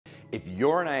If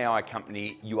you're an AI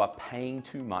company, you are paying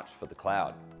too much for the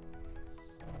cloud.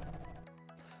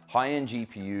 High-end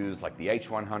GPUs like the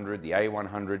H100, the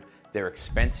A100, they're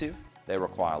expensive, they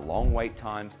require long wait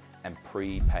times and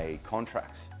prepaid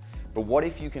contracts. But what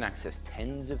if you can access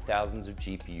tens of thousands of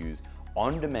GPUs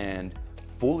on demand,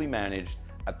 fully managed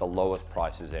at the lowest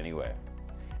prices anywhere?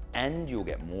 And you'll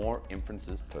get more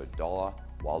inferences per dollar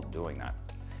while doing that.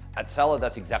 At Salad,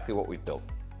 that's exactly what we've built.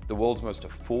 The world's most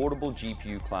affordable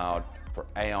GPU cloud for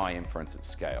AI inference at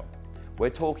scale. We're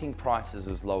talking prices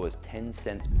as low as 10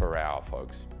 cents per hour,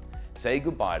 folks. Say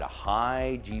goodbye to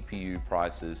high GPU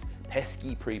prices,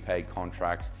 pesky prepaid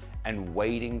contracts, and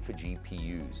waiting for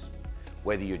GPUs.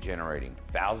 Whether you're generating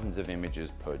thousands of images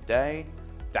per day,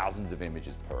 thousands of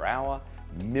images per hour,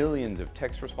 millions of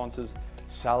text responses,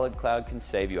 SaladCloud can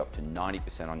save you up to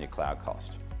 90% on your cloud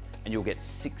cost. And you'll get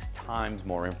 6 times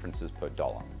more inferences per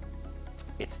dollar.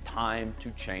 It's time to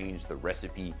change the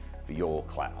recipe for your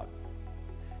cloud.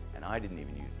 And I didn't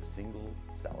even use a single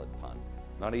salad pun,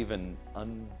 not even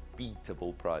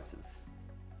unbeatable prices.